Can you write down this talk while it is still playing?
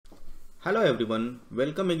Hello everyone,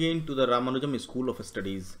 welcome again to the Ramanujan school of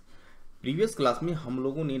studies. Previous class में हम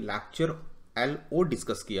लोगों ने लेक्चर LO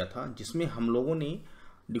डिस्कस किया था, जिसमें हम लोगों ने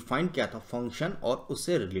डिफाइन किया था फंक्शन और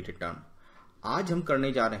उससे रिलेटेड टर्म। आज हम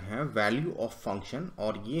करने जा रहे हैं वैल्यू ऑफ फंक्शन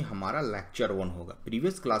और ये हमारा लेक्चर 1 होगा।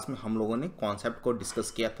 प्रीवियस क्लास में हम लोगों ने कॉन्सेप्ट को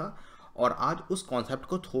डिस्कस किया था और आज उस कॉन्सेप्ट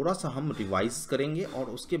को थोड़ा सा हम रिवाइज करेंगे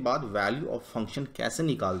और उसके बाद वैल्यू ऑफ फंक्शन कैसे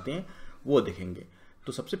निकालते हैं वो देखेंगे।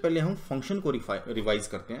 तो सबसे पहले हम फंक्शन को रिवाइज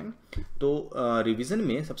करते हैं। तो रिवीजन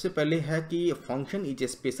में सबसे पहले है कि function is a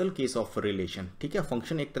special case of relation. ठीक है,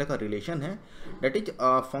 फंक्शन एक तरह का रिलेशन है, that is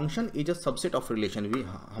function is a subset of relation भी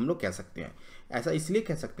हम लोग कह सकते हैं। ऐसा इसलिए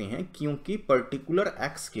कह सकते हैं क्योंकि पर्टिकुलर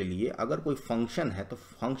एक्स के लिए अगर कोई फंक्शन है तो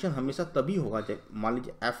फंक्शन हमेशा तभी होगा, मान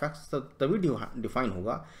लीजिए एफ एक्स तभी डिफाइन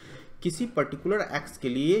होगा किसी पर्टिकुलर एक्स के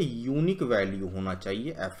लिए यूनिक वैल्यू होना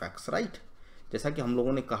चाहिए एफ एक्स, राइट। जैसा कि हम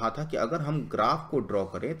लोगों ने कहा था कि अगर हम ग्राफ को ड्रॉ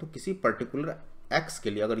करें तो किसी पर्टिकुलर एक्स के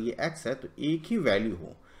लिए अगर ये एक्स है तो एक ही वैल्यू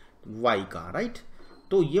हो वाई का, राइट,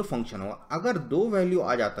 तो ये फंक्शन होगा। अगर दो वैल्यू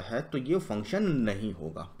आ जाता है तो ये फंक्शन नहीं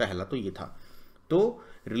होगा। पहला तो ये था। तो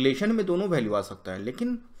रिलेशन में दोनों वैल्यू आ सकता है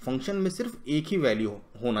लेकिन फंक्शन में सिर्फ एक ही वैल्यू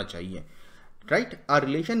होना चाहिए, राइट। अ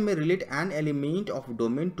रिलेशन में relate an element of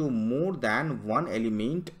domain to more than one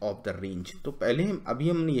element of the range. तो पहले अभी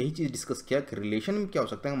हमने यही चीज डिस्कस किया कि रिलेशन में क्या हो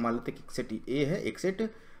सकता है। मान लेते हैं कि एक सेट ए है, एक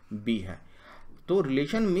सेट बी है। तो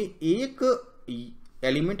रिलेशन में एक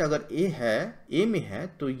एलिमेंट अगर ए में है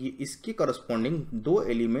तो ये इसके करस्पॉन्डिंग दो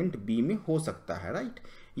एलिमेंट बी में हो सकता है, राइट।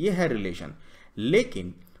 ये है रिलेशन।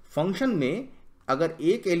 लेकिन फंक्शन में अगर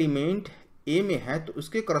एक एलिमेंट ए में है तो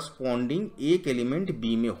उसके करस्पॉन्डिंग एक एलिमेंट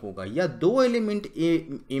बी में होगा, या दो एलिमेंट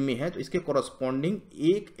ए में है तो इसके करस्पॉन्डिंग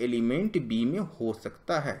एक एलिमेंट बी में हो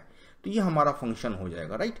सकता है। तो ये हमारा फंक्शन हो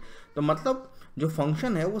जाएगा, राइट। तो मतलब जो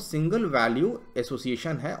फंक्शन है वो सिंगल वैल्यू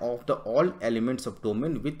एसोसिएशन है of the all elements of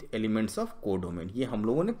domain with elements of codomain. ये हम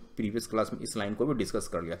लोगों ने प्रीवियस क्लास में इस लाइन को भी डिस्कस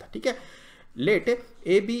कर लिया था, ठीक है। Late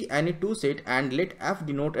A be any two set and let F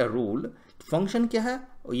denote a rule. Function क्या है,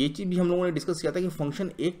 और ये चीज भी हम लोगों ने डिस्कस किया था कि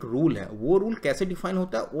फंक्शन एक रूल है। वो रूल कैसे डिफाइन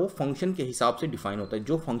होता है, वो फंक्शन के हिसाब से डिफाइन होता है।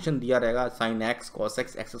 जो फंक्शन दिया रहेगा sine x, cos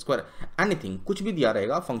x, x square, anything, कुछ भी दिया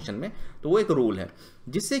रहेगा फंक्शन में, तो वो एक रूल है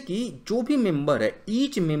जिससे कि जो भी मेंबर है,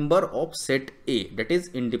 each member of set A that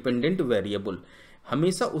is independent variable,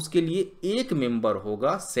 हमेशा उसके लिए एक मेंबर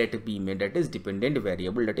होगा सेट बी में, that is dependent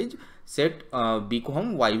variable, that is set B को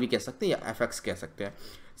हम वाई भी कह सकते हैं या एफ एक्स कह सकते हैं।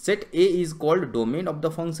 Set A is called domain of the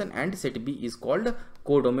function and set B is called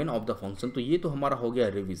codomain of the function. तो ये तो हमारा हो गया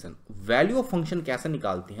रिवीजन। वैल्यू ऑफ फंक्शन कैसे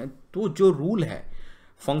निकालते हैं, तो जो रूल है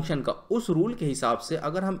फंक्शन का, उस रूल के हिसाब से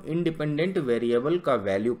अगर हम इंडिपेंडेंट वेरिएबल का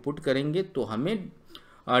वैल्यू पुट करेंगे तो हमें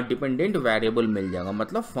डिपेंडेंट वेरिएबल मिल जाएगा,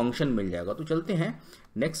 मतलब फंक्शन मिल जाएगा। तो चलते हैं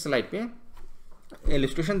नेक्स्ट स्लाइड पे,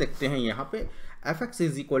 इलस्ट्रेशन देखते हैं। यहाँ पे F x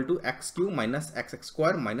is equal to x Q minus x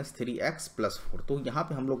square minus 3x plus 4। तो यहाँ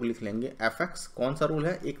पे हम लोग लिख लेंगे एफ एक्स कौन सा रूल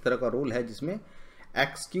है, एक तरह का रूल है जिसमें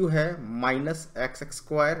एक्स क्यू है minus x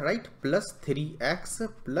square, right, plus 3x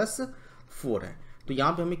plus 4 है। तो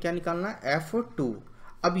यहाँ पे हमें क्या निकालना है, F2।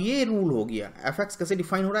 अब ये रूल हो गया। एफ एक्स कैसे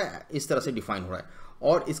डिफाइन हो रहा है, इस तरह से डिफाइन हो रहा है।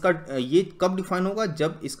 और इसका ये कब डिफाइन होगा,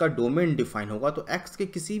 जब इसका डोमेन डिफाइन होगा। तो एक्स के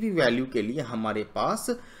किसी भी वैल्यू के लिए हमारे पास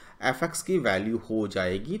एफ एक्स की वैल्यू हो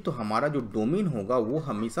जाएगी, तो हमारा जो डोमेन होगा वो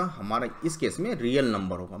हमेशा हमारा इस केस में रियल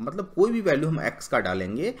नंबर होगा। मतलब कोई भी वैल्यू हम एक्स का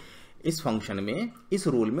डालेंगे इस फंक्शन में, इस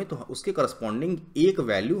रूल में, तो उसके करस्पॉन्डिंग एक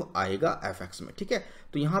वैल्यू आएगा एफ एक्स में, ठीक है।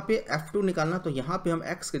 तो यहाँ पे F2 निकालना, तो यहाँ पे हम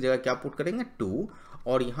एक्स की जगह क्या पुट करेंगे, 2,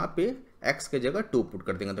 और यहाँ पे एक्स की जगह 2 पुट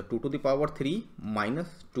कर देंगे। तो 2 to the power 3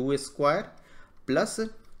 minus 2 square plus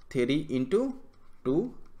 3 into 2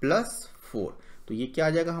 plus 4। तो ये क्या आ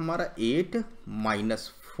जाएगा हमारा 8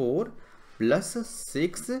 माइनस 4 प्लस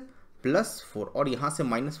 6 प्लस 4, और यहाँ से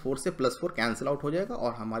माइनस 4 से प्लस 4 कैंसिल आउट हो जाएगा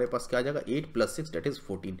और हमारे पास क्या आ जाएगा 8 प्लस 6 डेट इज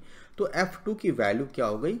 14। तो F2 की वैल्यू क्या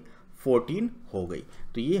हो गई, 14 हो गई।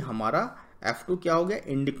 तो ये हमारा F2 क्या हो गया,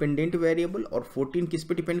 इंडिपेंडेंट वेरिएबल, और 14 किस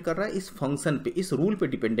पे डिपेंड कर रहा है, इस फंक्शन पे, इस रूल पे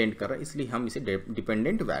डिपेंडेंट कर रहा है, इसलिए हम इसे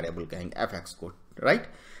डिपेंडेंट वेरिएबल कहेंगे एफ एक्स को, राइट।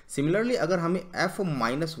 सिमिलरली अगर हमें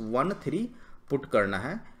F-13 पुट करना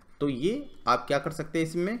है तो ये आप क्या कर सकते हैं,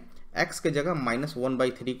 इसमें x के जगह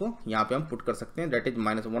 -1/3 को यहाँ पे हम पुट कर सकते हैं, दैट इज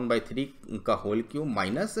 -1/3 का होल क्यूब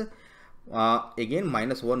माइनस अगेन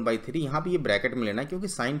 -1/3। यहाँ पे ये ब्रैकेट में लेना है क्योंकि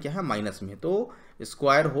साइन क्या है, माइनस में, तो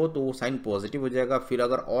स्क्वायर हो तो वो साइन पॉजिटिव हो जाएगा, फिर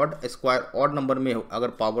अगर ऑड स्क्वायर ऑड नंबर में अगर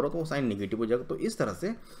पावर हो तो वो साइन नेगेटिव हो जाएगा। तो इस तरह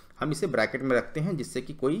से हम इसे ब्रैकेट में रखते हैं जिससे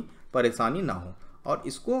कि कोई परेशानी ना हो, और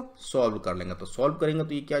इसको सॉल्व कर लेंगे। तो सॉल्व करेंगे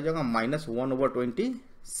तो ये क्या आ जाएगा,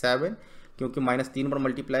 -1/27, क्योंकि -3 पर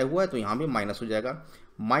मल्टीप्लाई हुआ है तो यहाँ भी माइनस हो जाएगा।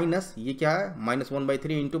 माइनस ये क्या है,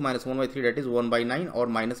 -1/3 इंटू -1/3 डेट इज 1/9, और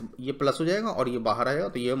माइनस ये प्लस हो जाएगा और ये बाहर आ जाएगा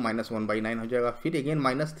तो ये -1/9 हो जाएगा। फिर अगेन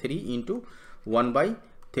 -3 इंटू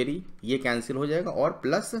 1/3 ये कैंसिल हो जाएगा और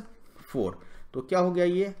 +4, तो क्या हो गया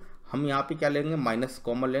ये, हम यहाँ पे क्या लेंगे, माइनस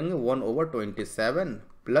कॉमन लेंगे, 1/27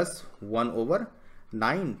 प्लस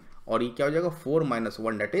 1/9, और ये क्या हो जाएगा 4 -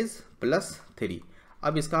 1 डेट इज +3।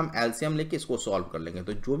 अब इसका हम एलसीएम लेके इसको सॉल्व कर लेंगे,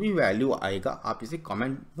 तो जो भी वैल्यू आएगा आप इसे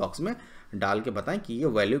कमेंट बॉक्स में डाल के बताएं कि ये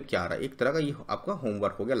वैल्यू क्या आ रहा है। एक तरह का ये आपका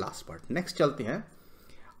होमवर्क हो गया लास्ट पार्ट। नेक्स्ट चलते हैं।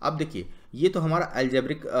 अब देखिए ये तो हमारा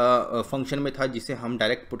अलजेब्रिक फंक्शन में था जिसे हम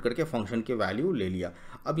डायरेक्ट पुट करके फंक्शन के वैल्यू ले लिया।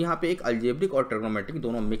 अब यहाँ पे एक अलजेब्रिक और ट्रिग्नोमेट्रिक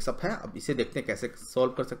दोनों मिक्सअप है। अब इसे देखते हैं कैसे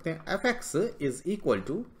सॉल्व कर सकते हैं। f(x) is equal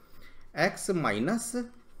to x minus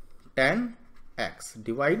 10x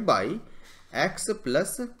divide by x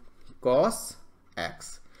plus cos x।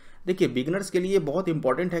 देखिए बिगिनर्स के लिए बहुत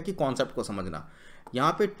इंपॉर्टेंट है कि कॉन्सेप्ट को समझना।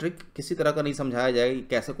 यहाँ पे ट्रिक किसी तरह का नहीं समझाया जाएगा कि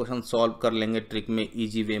कैसे क्वेश्चन सॉल्व कर लेंगे ट्रिक में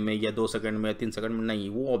इजी वे में या 2 सेकंड में या 3 सेकंड में, नहीं,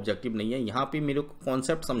 वो ऑब्जेक्टिव नहीं है। यहाँ पे मेरे को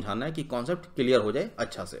कॉन्सेप्ट समझाना है कि कॉन्सेप्ट क्लियर हो जाए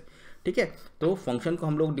अच्छा से, ठीक है। तो फंक्शन को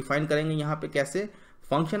हम लोग डिफाइन करेंगे यहाँ पे कैसे।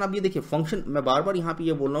 फंक्शन, अब ये देखिए फंक्शन, मैं बार बार यहाँ पे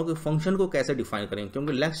ये बोल रहा हूँ कि फंक्शन को कैसे डिफाइन करेंगे,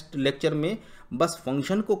 क्योंकि नेक्स्ट लेक्चर में बस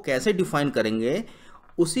फंक्शन को कैसे डिफाइन करेंगे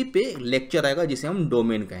उसी पे लेक्चर आएगा जिसे हम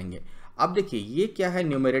डोमेन कहेंगे। अब देखिए ये क्या है,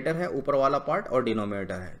 न्यूमरेटर है ऊपर वाला पार्ट और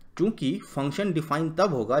डिनोमिनेटर है। चूंकि फंक्शन डिफाइन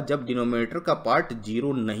तब होगा जब डिनोमिनेटर का पार्ट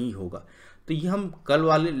 0 नहीं होगा, तो ये हम कल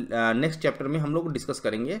वाले नेक्स्ट चैप्टर में हम लोग डिस्कस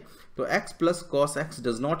करेंगे। तो x plus cos x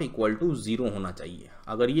does not equal to 0 होना चाहिए।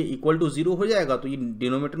 अगर ये इक्वल टू 0 हो जाएगा तो ये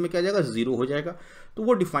डिनोमिनेटर में क्या जाएगा, 0 हो जाएगा, तो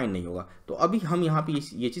वो डिफाइन नहीं होगा। तो अभी हम यहाँ पे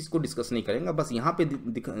ये चीज़ को डिस्कस नहीं करेंगे, बस यहाँ पे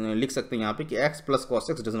लिख सकते हैं यहाँ पे कि x plus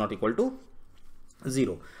cos x does not equal to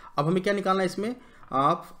 0। अब हमें क्या निकालना है इसमें,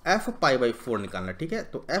 आप f π/4 निकालना, ठीक है।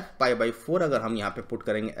 तो f π/4 अगर हम यहाँ पे पुट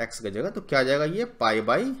करेंगे x की जगह तो क्या आ जाएगा, ये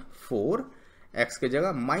π/4 x की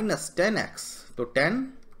जगह माइनस 10x, तो 10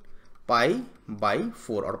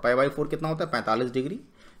 π/4, और π/4 कितना होता है 45 डिग्री,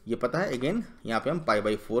 ये पता है। अगेन यहाँ पे हम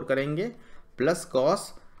π/4 करेंगे प्लस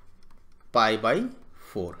कॉस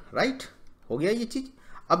π/4, राइट, हो गया ये चीज।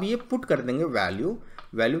 अब ये पुट कर देंगे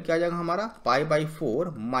वैल्यू क्या आ जाएगा हमारा, π/4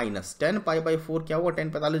 माइनस 10 π/4 क्या होगा, 10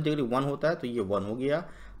 45 डिग्री 1 होता है तो ये 1 हो गया,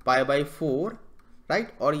 π/4,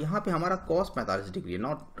 राइट। और यहाँ पे हमारा cos 45 डिग्री,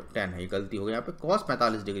 नॉट 10 है, ये गलती हो गई यहाँ पे, cos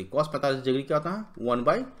 45 डिग्री, cos 45 डिग्री क्या होता है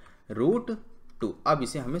 1/√2। अब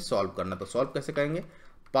इसे हमें सॉल्व करना, तो सॉल्व कैसे करेंगे,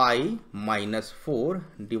 π-4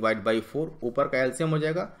 डिवाइड बाई 4, ऊपर का एलसीएम हो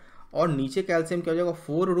जाएगा और नीचे का एलसीएम क्या हो जाएगा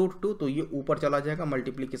 4√2, तो ये ऊपर चला जाएगा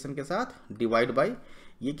मल्टीप्लीकेशन के साथ, डिवाइड बाई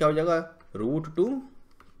ये क्या हो जाएगा √2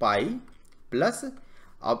 पाई प्लस,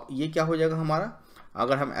 अब ये क्या हो जाएगा हमारा,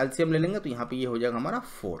 अगर हम एलसीएम ले लेंगे तो यहाँ पे ये हो जाएगा हमारा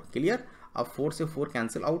 4, क्लियर। अब 4 से 4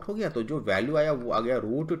 कैंसिल आउट हो गया, तो जो वैल्यू आया वो आ गया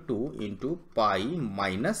 √2 into pi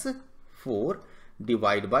minus 4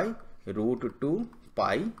 divide by √2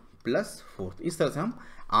 pi plus 4। इस तरह से हम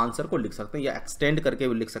आंसर को लिख सकते हैं, या एक्सटेंड करके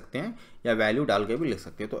भी लिख सकते हैं, या वैल्यू डाल के भी लिख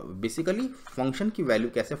सकते हैं। तो बेसिकली फंक्शन की वैल्यू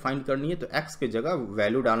कैसे फाइंड करनी है, तो x की जगह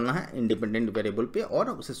वैल्यू डालना है इंडिपेंडेंट वेरिएबल पे और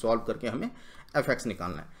उसे सॉल्व करके हमें f(x)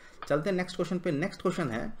 निकालना है। चलते हैं नेक्स्ट क्वेश्चन पे। नेक्स्ट क्वेश्चन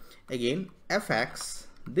है again f(x)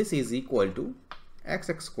 this is equal to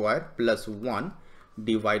x² plus 1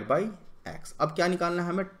 divide by x। अब क्या निकालना है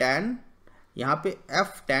हमें, tan, यहाँ पे f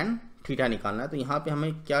tan थीटा निकालना है, तो यहाँ पे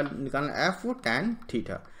हमें क्या निकालना है, f tan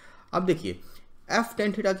थीटा। अब देखिए f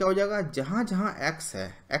tan थीटा क्या हो जाएगा, जहाँ जहाँ x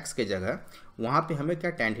है, x के जगह वहाँ पे हमें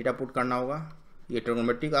क्या tan थीटा पुट करना होगा, ये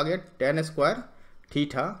ट्रिग्नोमेट्रिक आ गया, tan²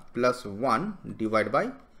 theta plus 1 divide by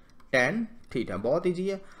tan theta, बहुत ईजी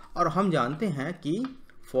है। और हम जानते हैं कि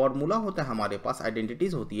फॉर्मूला होता है हमारे पास,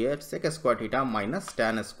 आइडेंटिटीज होती है, sec² theta minus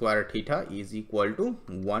tan² theta is equal to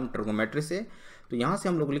 1 trigonometry से। तो यहाँ से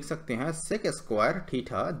हम लोग लिख सकते हैं sec²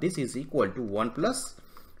 theta this is equal to 1 plus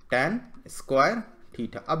tan²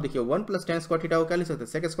 theta. अब देखिए 1 प्लस tan² थीटा को क्या लिख सकते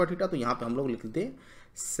हैं, sec² थीटा, तो यहाँ पे हम लोग लिख देते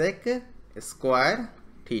sec²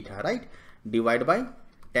 theta, right, divide by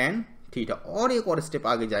tan theta. और एक और स्टेप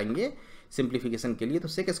आगे जाएंगे सिंप्लीफिकेशन के लिए, तो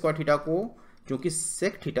sec² थीटा को, क्योंकि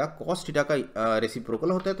sec थीटा cos थीटा का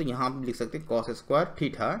रेसिप्रोकल होता है, तो यहाँ आप लिख सकते हैं cos²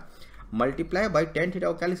 theta multiply by tan theta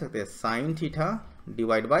को क्या लिख सकते हैं, sin theta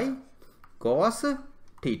divide by cos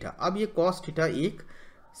theta. अब ये cos थीटा एक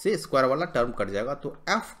से स्क्वायर वाला टर्म कट जाएगा, तो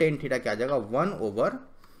f tan थीटा क्या आ जाएगा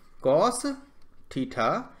 1/cos theta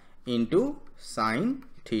into sine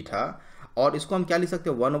theta. और इसको हम क्या लिख सकते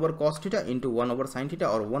हैं, 1/cos theta into 1/sin theta,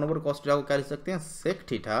 और 1/cos थीटा को क्या लिख सकते हैं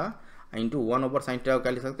sec theta into 1/sin theta को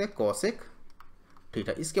क्या लिख सकते हैं cosec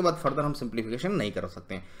थीटा। इसके बाद फर्दर हम सिंप्लीफिकेशन नहीं कर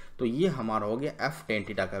सकते हैं। तो ये हमारा हो गया f tan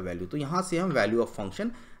थीटा का वैल्यू। तो यहाँ से हम वैल्यू ऑफ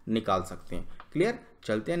फंक्शन निकाल सकते हैं। क्लियर?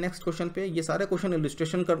 चलते हैं नेक्स्ट क्वेश्चन पे। ये सारे क्वेश्चन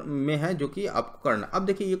इलस्ट्रेशन में है जो कि आपको करना। अब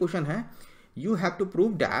देखिए ये क्वेश्चन है, you have to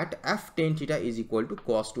prove that F tan theta is equal to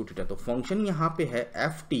cos 2 theta. तो फंक्शन यहाँ पे है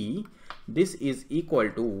F T, this is equal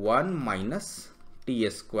to 1 minus T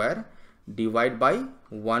square divide by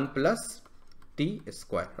 1 plus T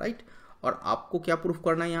square, right. और आपको क्या प्रूफ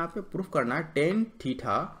करना है, यहाँ पे प्रूफ करना है tan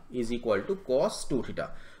theta is equal to cos 2 theta.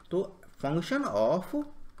 तो फंक्शन ऑफ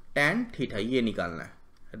टेन थीटा ये निकालना है।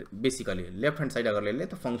 बेसिकली लेफ्ट हैंड साइड अगर ले ले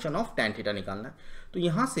तो फंक्शन ऑफ टेन थीटा निकालना है। तो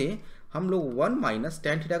यहाँ से हम लोग 1 माइनस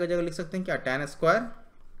टेन थीटा की जगह लिख सकते हैं क्या, ten square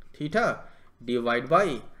theta divide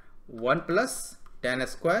by 1 plus ten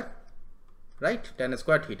square, right, ten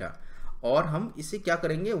square theta. और हम इसे क्या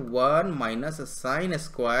करेंगे, 1 minus sine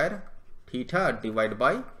square theta divide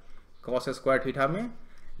by cos square theta में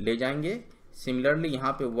ले जाएंगे। सिमिलरली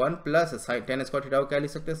यहाँ पे 1 प्लस टेन स्क्वायर थीटा को क्या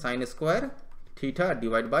लिख सकते हैं, sine square theta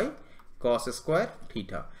divide by cos square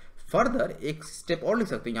theta. Further एक स्टेप और लिख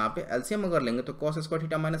सकते हैं, यहाँ पे एलसीएम अगर लेंगे तो cos square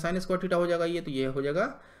theta minus sine square theta हो जाएगा ये, तो ये हो जाएगा।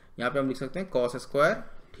 यहाँ पे हम लिख सकते हैं cos square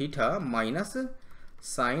theta minus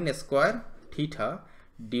sine square theta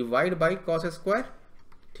divide by cos square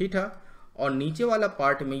theta. और नीचे वाला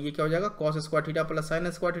पार्ट में ये क्या हो जाएगा, cos square theta plus sine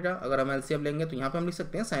square theta. अगर हम एलसीएम लेंगे तो यहाँ पे हम लिख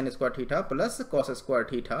सकते हैं sine square theta plus cos square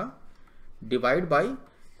theta divide by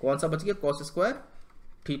कौन सा बच गया, कॉस स्क्वायर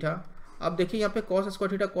थीटा। अब देखिए यहाँ पे कॉस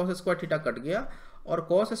स्क्वायर थीटा कट गया और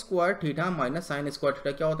cos square theta minus sine square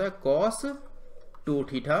theta क्या होता है, कॉस 2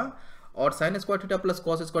 थीटा। और sine square theta plus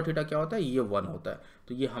cos square theta क्या होता है, ये 1 होता है।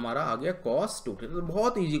 तो ये हमारा आ गया कॉस 2 थीटा। तो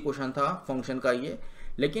बहुत इजी क्वेश्चन था फंक्शन का ये,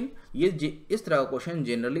 लेकिन ये इस तरह का क्वेश्चन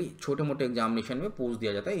जनरली छोटे मोटे एग्जामिनेशन में पूछ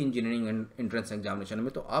दिया जाता है, इंजीनियरिंग एंट्रेंस एग्जामिनेशन में।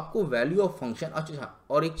 तो आपको वैल्यू ऑफ फंक्शन, अच्छा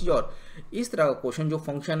और एक चीज़ और, इस तरह का क्वेश्चन जो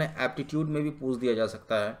फंक्शन है एप्टीट्यूड में भी पूछ दिया जा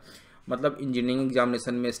सकता है। मतलब इंजीनियरिंग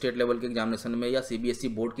एग्जामिनेशन में, स्टेट लेवल के एग्जामिनेशन में, या सीबीएसई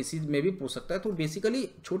बोर्ड किसी में भी पूछ सकता है। तो बेसिकली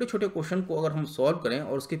छोटे छोटे क्वेश्चन को अगर हम सॉल्व करें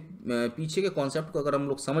और उसके पीछे के कॉन्सेप्ट को अगर हम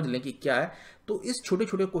लोग समझ लें कि क्या है, तो इस छोटे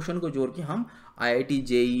छोटे क्वेश्चन को जोड़ के हम आईआईटी,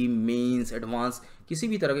 जेई, मेंस, एडवांस किसी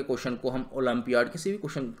भी तरह के क्वेश्चन को, हम ओलंपियाड किसी भी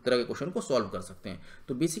तरह के क्वेश्चन को सॉल्व कर सकते हैं।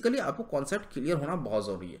 तो बेसिकली आपको कॉन्सेप्ट क्लियर होना बहुत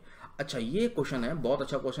जरूरी है। अच्छा ये क्वेश्चन है, बहुत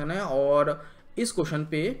अच्छा क्वेश्चन है और इस क्वेश्चन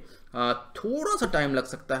पे थोड़ा सा टाइम लग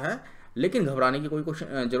सकता है, लेकिन घबराने की कोई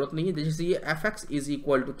जरूरत नहीं है। जैसे ये F x is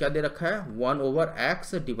equal to क्या दे रखा है, 1 over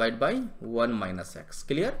x divide by 1 minus x.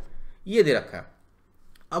 Clear? ये दे रखा है।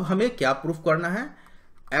 अब हमें क्या प्रूफ करना है,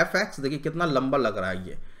 एफ एक्स देखिए कितना लंबा लग रहा है,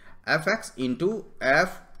 ये F x into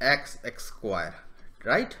F x x square,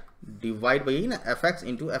 right, divide by ना F x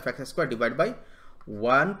into F x square divide by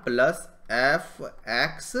 1 plus F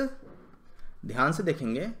x, ध्यान से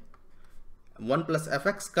देखेंगे 1 प्लस एफ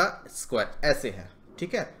एक्स का स्क्वायर ऐसे है,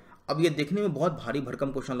 ठीक है। अब ये देखने में बहुत भारी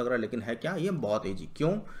भरकम क्वेश्चन लग रहा है, लेकिन है क्या, ये बहुत इजी।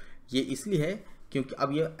 क्यों? ये इसलिए है क्योंकि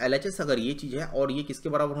अब ये LHS अगर ये चीज़ है और ये किसके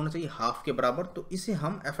बराबर होना चाहिए, हाफ के बराबर, तो इसे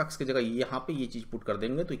हम एफ एक्स की जगह यहाँ पे ये चीज़ पुट कर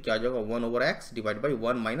देंगे तो क्या आ जाएगा, 1 over x divide by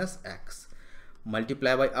 1 minus x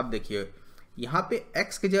multiply by, अब देखिए यहाँ पे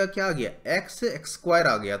x की जगह क्या आ गया, एक्स एक्स स्क्वायर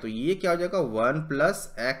आ गया, तो ये क्या हो जाएगा 1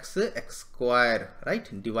 plus x x square,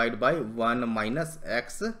 right, divide by 1 minus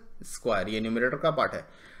x square. ये न्यूमरेटर का पार्ट है।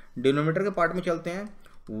 डिनोमिनेटर के पार्ट में चलते हैं।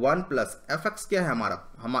 1 प्लस एफ एक्स क्या है हमारा,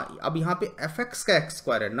 अब यहाँ पे एफ एक्स का एक्स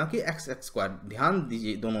स्क्वायर है ना कि एक्स एक्स स्क्वायर। ध्यान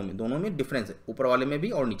दीजिए दोनों में डिफरेंस है, ऊपर वाले में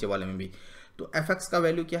भी और नीचे वाले में भी। तो एफ एक्स का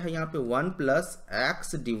वैल्यू क्या है यहाँ पे 1 plus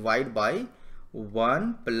x divide by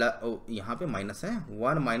 1 plus, यहाँ पे माइनस है,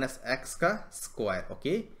 1 माइनस एक्स का स्क्वायर।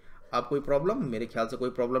 ओके, अब कोई प्रॉब्लम, मेरे ख्याल से कोई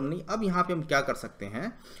प्रॉब्लम नहीं। अब यहाँ पे हम क्या कर सकते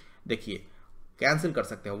हैं, देखिए कैंसिल कर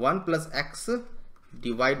सकते हैं, 1 plus x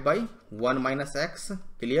divide by 1 minus x,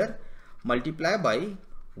 clear, multiply by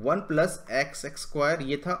 1 plus x x square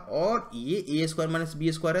ये था, और ये ए स्क्वायर माइनस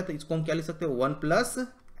बी स्क्वायर है, तो इसको हम क्या लिख सकते हैं, 1 plus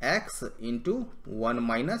x into 1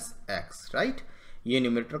 minus x, right. ये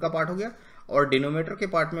न्यूमरेटर का पार्ट हो गया। और डिनोमिनेटर के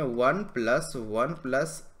पार्ट में 1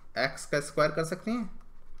 प्लस एक्स का स्क्वायर कर सकते हैं,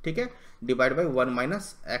 ठीक है, डिवाइड बाई 1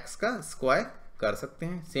 माइनस एक्स का स्क्वायर कर सकते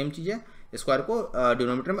हैं। सेम चीज़ है, स्क्वायर को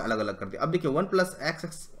डिनोमिनेटर में अलग अलग कर दिया। अब देखिए 1 प्लस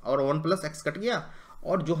एक्स और 1 प्लस एक्स कट गया,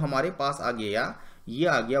 और जो हमारे पास आ गया ये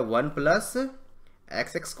आ गया 1 प्लस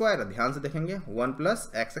एक्स एक्स स्क्वायर। ध्यान से देखेंगे 1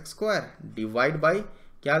 plus x x square divide by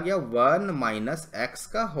क्या आ गया 1 माइनस एक्स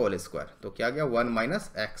का होल स्क्वायर। तो क्या आ गया 1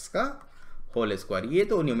 माइनस एक्स का होल स्क्वायर। ये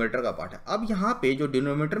तो न्यूमरेटर का पार्ट है। अब यहाँ पे जो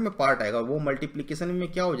डिनोमिनेटर में पार्ट आएगा वो मल्टीप्लीकेशन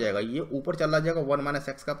में क्या हो जाएगा, ये ऊपर चला जाएगा 1 माइनस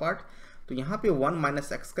एक्स का पार्ट। तो यहाँ पे 1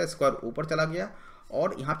 माइनस एक्स का स्क्वायर ऊपर चला गया,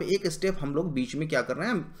 और यहाँ पे एक स्टेप हम लोग बीच में क्या कर रहे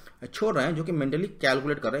हैं, छोड़ रहे हैं, जो कि मेंटली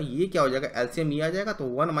कैलकुलेट कर रहे हैं। ये क्या हो जाएगा, एलसीएम ये आ जाएगा, तो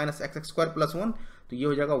 1 माइनस एक्स स्क्वायर प्लस 1, तो ये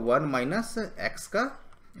हो जाएगा 1 माइनस एक्स का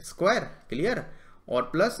स्क्वायर, क्लियर, और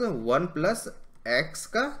प्लस 1 प्लस एक्स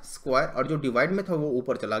का स्क्वायर और जो डिवाइड में था वो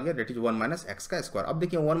ऊपर चला गया, डेट इज 1 माइनस एक्स का स्क्वायर। अब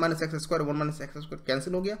देखिए 1 minus x square 1 minus x square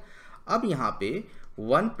cancel हो गया। अब यहाँ पे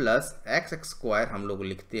 1 प्लस एक्स स्क्वायर हम लोग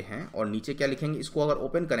लिखते हैं और नीचे क्या लिखेंगे, इसको अगर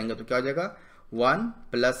ओपन करेंगे तो क्या हो जाएगा 1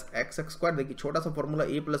 प्लस एक्स स्क्वायर। देखिए छोटा सा फॉर्मूला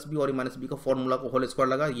ए प्लस बी और माइनस बी का फॉर्मूला को होल स्क्वायर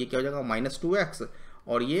लगा, ये क्या हो जाएगा माइनस 2x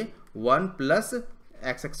और ये 1 plus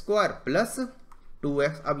x square plus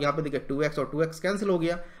 2x। अब यहाँ पे देखिए 2x और 2x कैंसिल हो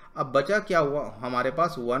गया। अब बचा क्या हुआ हमारे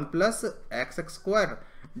पास 1 plus x square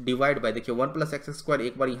divide by, देखिए 1 प्लस एक्स स्क्वायर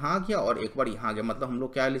एक बार यहाँ आ गया और एक बार यहाँ आ गया, मतलब हम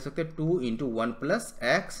लोग क्या लिख सकते हैं 2 इंटू 1 प्लस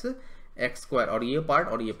एक्स स्क्वायर और ये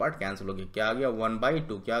पार्ट कैंसिल हो गया, क्या आ गया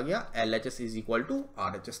 1/2, क्या आ गया LHS is equal to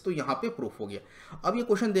RHS। तो यहाँ पे प्रूफ हो गया। अब ये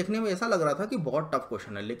क्वेश्चन देखने में ऐसा लग रहा था कि बहुत टफ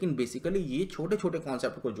क्वेश्चन है, लेकिन बेसिकली ये छोटे छोटे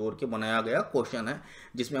कॉन्सेप्ट को जोड़ के बनाया गया क्वेश्चन है,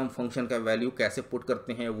 जिसमें हम फंक्शन का वैल्यू कैसे पुट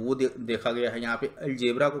करते हैं वो देखा गया है। यहाँ पे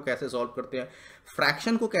अलजेब्रा को कैसे सॉल्व करते हैं,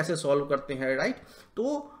 फ्रैक्शन को कैसे सॉल्व करते हैं, राइट।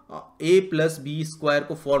 तो a प्लस बी स्क्वायर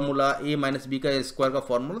को फॉर्मूला, a माइनस बी का स्क्वायर का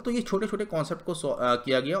फॉर्मूला, तो ये छोटे छोटे कॉन्सेप्ट को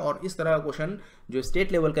किया गया और इस तरह का क्वेश्चन जो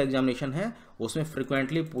स्टेट लेवल का एग्जामिनेशन है उसमें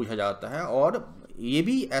फ्रिक्वेंटली पूछा जाता है। और ये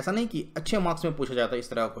भी ऐसा नहीं कि अच्छे मार्क्स में पूछा जाता है इस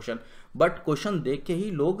तरह का क्वेश्चन, बट क्वेश्चन देख के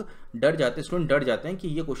ही लोग डर जाते हैं, स्टूडेंट डर जाते हैं कि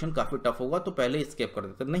ये क्वेश्चन काफ़ी टफ होगा तो पहले स्किप कर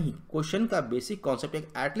देते हैं। नहीं, क्वेश्चन का बेसिक कॉन्सेप्ट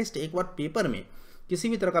एटलीस्ट एक बार पेपर में, किसी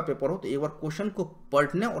भी तरह का पेपर हो तो एक बार क्वेश्चन को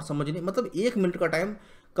पढ़ने और समझने, मतलब 1 मिनट का टाइम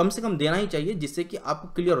कम से कम देना ही चाहिए, जिससे कि आपको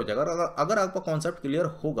क्लियर हो जाएगा। अगर आपका कॉन्सेप्ट क्लियर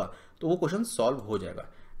होगा तो वो क्वेश्चन सॉल्व हो जाएगा।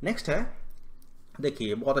 नेक्स्ट है,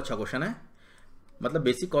 देखिए बहुत अच्छा क्वेश्चन है, मतलब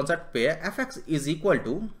बेसिक कॉन्सेप्ट पे है। fx is equal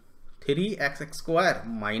to 3x square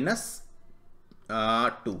minus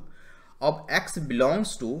 2। अब x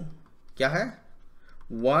बिलोंग्स टू क्या है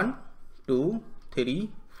 1 2 3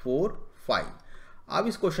 4 5। अब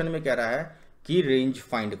इस क्वेश्चन में कह रहा है कि रेंज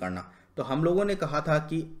फाइंड करना। तो हम लोगों ने कहा था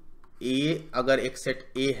कि a अगर एक सेट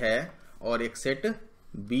a है और एक सेट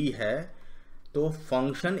b है तो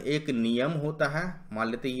फंक्शन एक नियम होता है, मान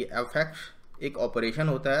लेते हैं ये fx एक ऑपरेशन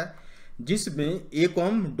होता है जिसमें a को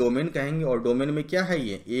हम डोमेन कहेंगे और डोमेन में क्या है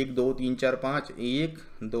ये 1 2 3 4 5, 1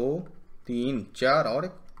 2 3 4 और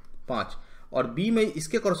 5, और b में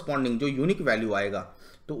इसके कॉरस्पॉन्डिंग जो यूनिक वैल्यू आएगा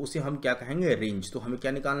तो उसे हम क्या कहेंगे रेंज। तो हमें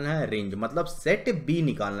क्या निकालना है रेंज, मतलब सेट b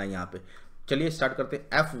निकालना है यहाँ पे। चलिए स्टार्ट करते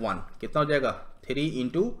हैं। f1 कितना हो जाएगा 3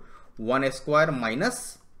 into 1 square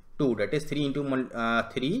minus 2, date is 3 into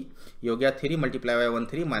 3, ये हो गया 3 multiply by 1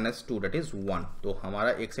 3 minus 2 date is 1। तो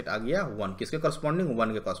हमारा एक सेट आ गया 1, किसके कॉरस्पॉन्डिंग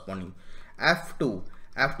 1 के कॉरस्पॉन्डिंग।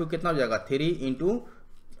 f2 कितना हो जाएगा 3 इंटू,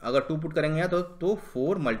 अगर 2 पुट करेंगे तो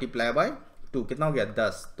 4 मल्टीप्लाई बाय 2 कितना हो गया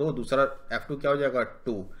 10। तो दूसरा f2 क्या हो जाएगा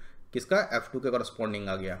 2, किसका f2 के कॉरस्पॉन्डिंग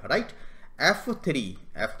आ गया, राइट।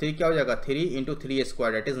 f3 क्या हो जाएगा 3 into 3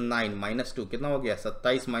 square that is 9 minus 2 कितना हो गया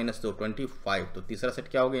 27 माइनस 2 25। तो तीसरा सेट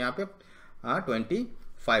क्या हो गया यहाँ पे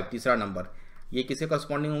 25, तीसरा नंबर। ये किसके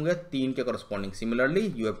कॉरस्पॉन्डिंग होंगे 3 के corresponding. Similarly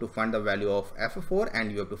you have to find the value of f4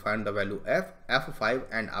 and you have to find the value f5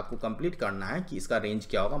 and आपको कंप्लीट करना है कि इसका रेंज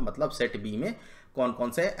क्या होगा, मतलब सेट बी में कौन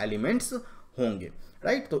कौन से एलिमेंट्स होंगे,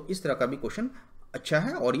 राइट। तो इस तरह का भी क्वेश्चन अच्छा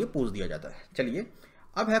है और ये पूछ दिया जाता है। चलिए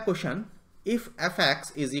अब है question if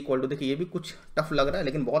fx is equal to, देखिए ये भी कुछ टफ लग रहा है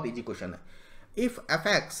लेकिन बहुत इजी क्वेश्चन है। इफ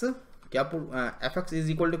fx क्या fx इज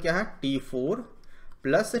इक्वल टू क्या है t4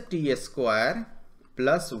 plus T square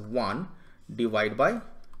plus 1 divide by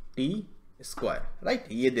T square, right,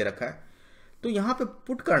 ये दे रखा है। तो यहाँ पे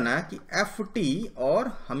पुट करना है कि ft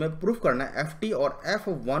और हमें प्रूफ करना है ft और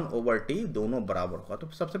f1 ओवर t दोनों बराबर होगा। तो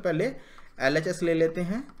सबसे पहले LHS ले लेते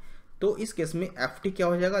हैं। तो इस केस में ft क्या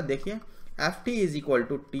हो जाएगा, देखिए ft is equal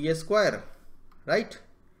to T square, right.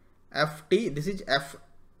 ft this is f,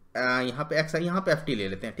 यहाँ पे x है, यहाँ पे ft ले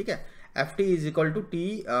लेते हैं, ठीक है। ft is equal to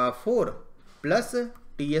t4 plus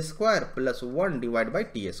T square plus 1 divide by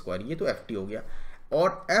T square, ये तो ft हो गया।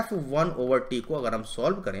 और f1 ओवर t को अगर हम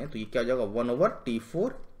सॉल्व करें तो ये क्या हो जाएगा 1 ओवर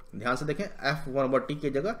t4। ध्यान से देखें f1 ओवर t की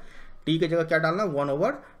जगह क्या डालना 1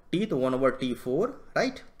 ओवर t, तो 1 over t4,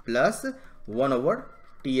 right, plus 1 over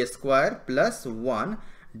T square plus 1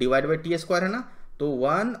 divide by T square है ना, तो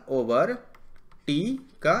 1 ओवर टी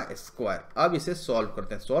का स्क्वायर। अब इसे सॉल्व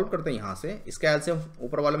करते हैं यहाँ से। इसका एलसीएम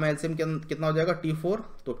ऊपर वाले में एलसीएम कितना हो जाएगा t4,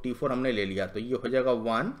 तो t4 हमने ले लिया, तो ये हो जाएगा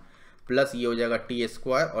 1 प्लस ये हो जाएगा टी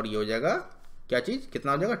स्क्वायर और ये हो जाएगा क्या चीज,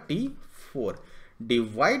 कितना हो जाएगा t4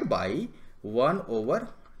 divide by 1 over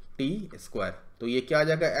T square. तो ये क्या आ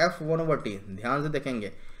जाएगा f1 ओवर t। ध्यान से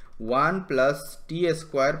देखेंगे 1 plus T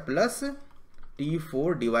square plus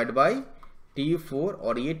t4 divide by t4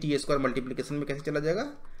 और ये टी स्क्वायर मल्टीप्लीकेशन में कैसे चला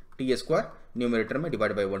जाएगा टी स्क्वायर न्यूमरेटर में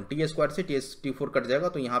डिवाइड बाई 1, टी स्क्वायर से t4 कट जाएगा,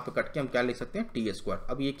 तो यहाँ पे कट के हम क्या लिख सकते हैं टी स्क्वायर।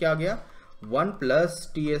 अब ये क्या आ गया 1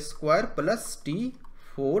 plus T square plus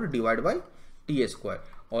t4 divide by T square,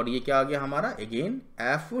 और ये क्या आ गया हमारा, अगेन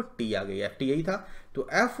एफ टी आ गई, एफ टी यही था। तो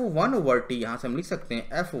एफ वन ओवर टी यहाँ से हम लिख सकते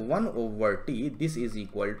हैं F one over T this is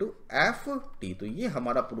equal to F T. तो ये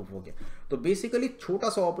हमारा प्रूफ हो गया। तो बेसिकली छोटा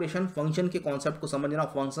सा ऑपरेशन, फंक्शन के कॉन्सेप्ट को समझना,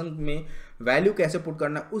 फंक्शन में वैल्यू कैसे पुट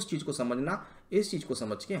करना, उस चीज को समझना, इस चीज को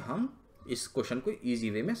समझ के हम इस क्वेश्चन को इजी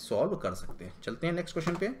वे में सॉल्व कर सकते हैं। चलते हैं नेक्स्ट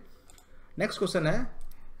क्वेश्चन पे। नेक्स्ट क्वेश्चन है,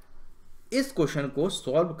 इस क्वेश्चन को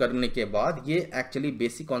सॉल्व करने के बाद, ये एक्चुअली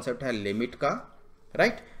बेसिक कॉन्सेप्ट है लिमिट का,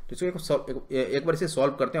 राइट। तो इसको एक बार इसे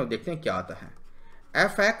सॉल्व करते हैं और देखते हैं क्या आता है।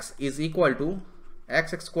 F x is equal to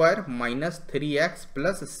x square minus 3x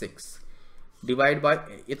plus 6 divide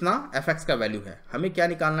by इतना एफ एक्स का वैल्यू है। हमें क्या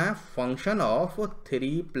निकालना है, function of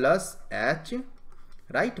 3 plus H,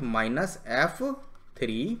 right, minus F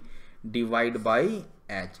 3 divide by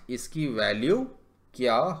H, इसकी वैल्यू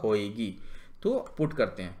क्या होएगी। तो पुट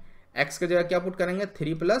करते हैं, x की जगह क्या पुट करेंगे,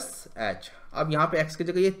 3 प्लस एच। अब यहाँ पे x की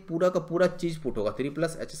जगह ये पूरा का पूरा चीज पुट होगा, 3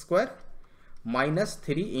 plus H square minus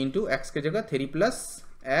 3 into x की जगह 3 प्लस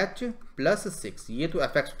एच प्लस 6, ये तो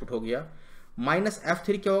एफ एक्स पुट हो गया। माइनस एफ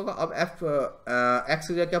 3 क्या होगा, अब एफ एक्स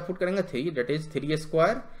की जगह क्या पुट करेंगे, 3, date is 3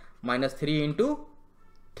 square minus 3 into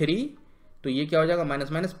 3, तो ये क्या हो जाएगा,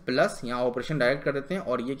 माइनस माइनस प्लस, यहाँ ऑपरेशन डायरेक्ट कर देते हैं,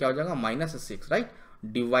 और ये क्या हो जाएगा minus 6, right,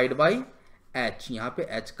 divide by H, यहाँ पे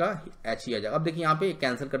एच का एच ही आ जाएगा। अब देखिए यहाँ पे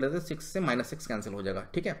कैंसिल कर देते हैं, 6 से -6 कैंसिल हो जाएगा,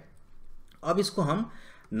 ठीक है। अब इसको हम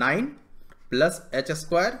 9 plus H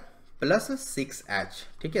square plus 6h,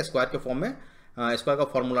 ठीक है, स्क्वायर के फॉर्म में स्क्वायर का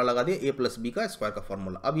फॉर्मूला लगा दिया, a प्लस बी का स्क्वायर का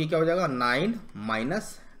फॉर्मूला। अब ये क्या हो जाएगा, 9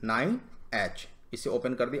 माइनस 9h, इसे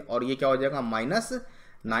ओपन कर दिया, और ये क्या हो जाएगा माइनस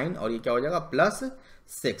 9, और ये क्या हो जाएगा प्लस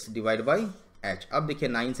 6 डिवाइड बाई h। अब देखिए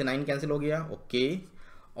 9 से 9 कैंसिल हो गया, ओके,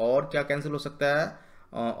 और क्या कैंसिल हो सकता है,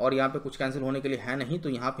 और यहाँ पे कुछ कैंसिल होने के लिए है नहीं, तो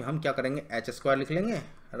यहाँ पे हम क्या करेंगे, एच स्क्वायर लिख लेंगे,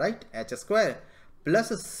 right, H square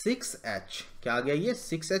plus 6h, क्या आ गया ये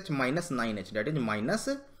 6h minus 9h, date is minus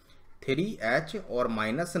 3h, और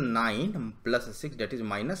minus 9 plus 6 date is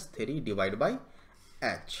minus 3 divide by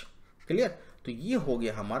h, clear. तो ये हो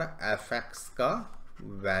गया हमारा एफ एक्स का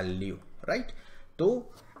वैल्यू, राइट। तो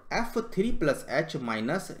f3 plus H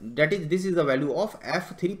minus, date is this is the value of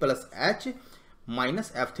f3 plus H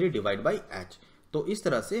minus f3 divide by h। तो इस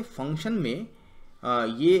तरह से फंक्शन में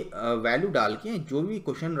ये वैल्यू डाल के जो भी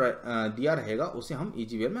क्वेश्चन दिया रहेगा उसे हम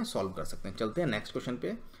इजी वे में सॉल्व कर सकते हैं। चलते हैं नेक्स्ट क्वेश्चन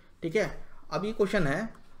पे, ठीक है। अब ये क्वेश्चन है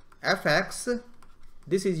F x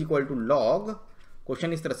this is equal to log,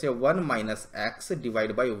 question इस तरह से 1 minus x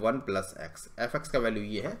divide by 1 plus x. F x का वैल्यू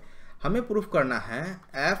ये है, हमें प्रूफ करना है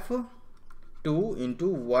f2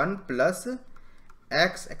 into 1 plus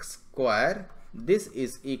x square this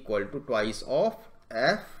is equal to twice of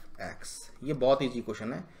F x. ये बहुत इजी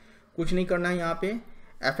क्वेश्चन है, कुछ नहीं करना है, यहाँ पे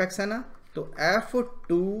एफ एक्स है ना, तो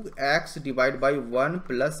f2x divide by 1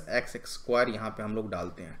 plus x square यहाँ पे हम लोग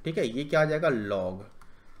डालते हैं, ठीक है। ये क्या आ जाएगा, लॉग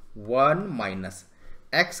 1 माइनस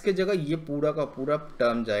x के जगह ये पूरा का पूरा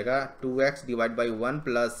टर्म जाएगा, 2x divide by 1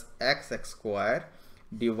 plus x square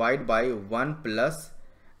divide by 1 plus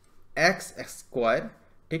x square,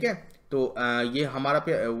 ठीक है। तो ये हमारा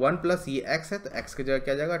पे 1 प्लस ये x है, तो x की जगह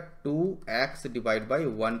क्या जाएगा 2x divide by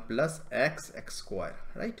 1 plus x square,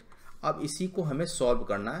 right. अब इसी को हमें सॉल्व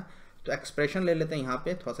करना है, तो एक्सप्रेशन ले लेते हैं यहाँ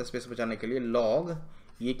पे थोड़ा सा स्पेस बचाने के लिए। लॉग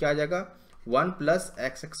ये क्या आ जाएगा 1 plus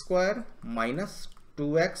x square minus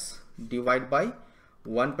 2x divide by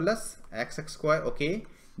 1 plus x square, okay,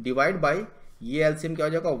 divide by ये एलसीएम क्या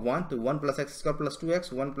हो जाएगा 1, तो 1 plus x square plus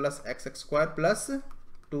 2x, 1 plus x square plus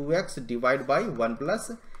 2x divide by 1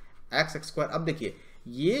 plus x square. अब देखिए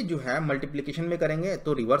ये जो है मल्टीप्लीकेशन में करेंगे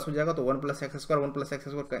तो रिवर्स हो जाएगा, तो 1 plus x square 1 plus x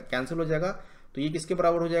square cancel हो जाएगा, तो ये किसके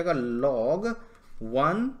बराबर हो जाएगा, log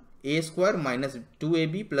 1a square minus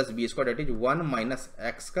 2ab plus b square that is 1 minus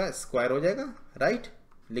x का स्क्वायर हो जाएगा, राइट।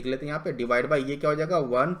 लिख लेते हैं यहाँ पे, डिवाइड बाई ये क्या हो जाएगा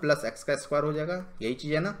 1 प्लस एक्स का स्क्वायर हो जाएगा, यही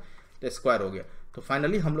चीज है ना, तो स्क्वायर हो गया। तो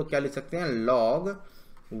फाइनली हम लोग क्या लिख सकते हैं, log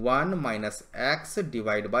 1 minus x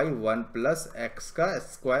divide by 1 plus x का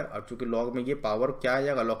स्क्वायर। और चूंकि लॉग में ये पावर क्या आ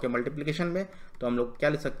जाएगा लॉग के मल्टीप्लीकेशन में, तो हम लोग क्या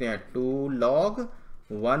लिख सकते हैं 2 log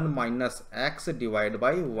 1 minus x divide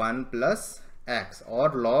by 1 plus x,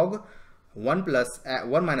 और log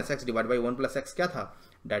 1 minus x divide by 1 plus x क्या था,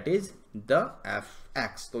 date is the F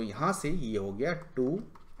x. तो यहां से ये हो गया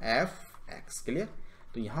 2f(x), क्लियर।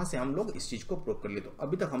 तो यहाँ से हम लोग इस चीज़ को प्रूव कर लिए। तो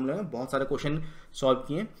अभी तक हम लोगों ने बहुत सारे क्वेश्चन सॉल्व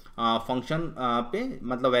किए फंक्शन पे,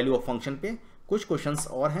 मतलब वैल्यू ऑफ फंक्शन पे। कुछ क्वेश्चंस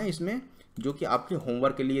और हैं इसमें जो कि आपके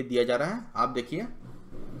होमवर्क के लिए दिया जा रहा है। आप देखिए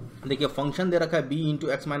फंक्शन दे रखा है b into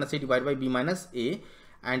x minus A divide by B minus A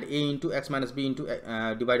and a into x minus B into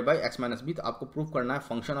divide by x minus B. तो आपको प्रूव करना है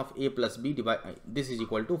function of a plus B divide this is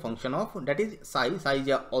equal to function of date is size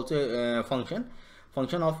या also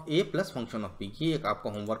function of a plus function of b। ये एक आपका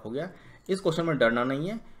homework हो गया। इस क्वेश्चन में डरना नहीं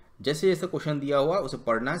है, जैसे जैसे क्वेश्चन दिया हुआ है उसे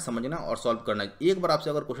पढ़ना है, समझना और सॉल्व करना है। एक बार आपसे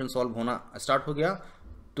अगर क्वेश्चन सॉल्व होना स्टार्ट हो गया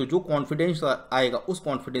तो जो कॉन्फिडेंस आएगा उस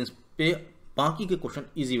कॉन्फिडेंस पे बाकी के क्वेश्चन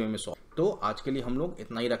इजी वे में सॉल्व। तो आज के लिए हम लोग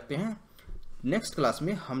इतना ही रखते हैं। नेक्स्ट क्लास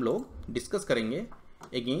में हम लोग डिस्कस करेंगे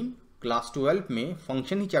अगेन क्लास 12 में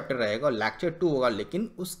फंक्शन ही चैप्टर रहेगा, लेक्चर 2 होगा, लेकिन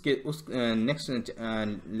उस नेक्स्ट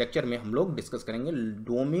लेक्चर में हम लोग डिस्कस करेंगे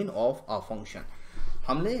डोमेन ऑफ अ फंक्शन।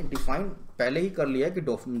 हमने डिफाइन पहले ही कर लिया कि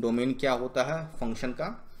डोमेन क्या होता है फंक्शन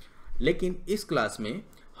का, लेकिन इस क्लास में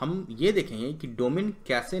हम ये देखेंगे कि डोमेन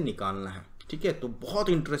कैसे निकालना है। ठीक है, तो बहुत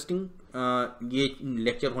इंटरेस्टिंग ये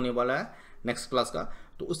लेक्चर होने वाला है नेक्स्ट क्लास का।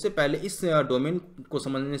 तो उससे पहले इस डोमेन को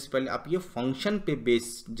समझने से पहले आप ये फंक्शन पे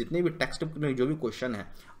बेस जितने भी टेक्स्ट बुक में जो भी क्वेश्चन है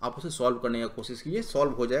आप उसे सॉल्व करने का कोशिश कीजिए,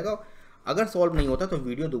 सॉल्व हो जाएगा। अगर सॉल्व नहीं होता तो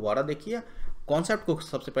वीडियो दोबारा देखिए, कॉन्सेप्ट को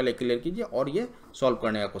सबसे पहले क्लियर कीजिए और ये सॉल्व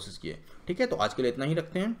करने का कोशिश कीजिए। ठीक है, तो आज के लिए इतना ही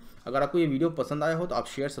रखते हैं। अगर आपको ये वीडियो पसंद आया हो तो आप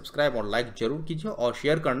शेयर, सब्सक्राइब और लाइक जरूर कीजिए और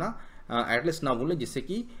शेयर करना एटलीस्ट ना भूलें, जिससे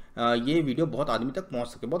कि ये वीडियो बहुत आदमी तक पहुंच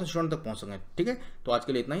सके, बहुत स्टूडेंट तक पहुंच सके। ठीक है, तो आज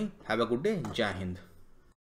के लिए इतना ही। हैव अ गुड डे, जय हिंद।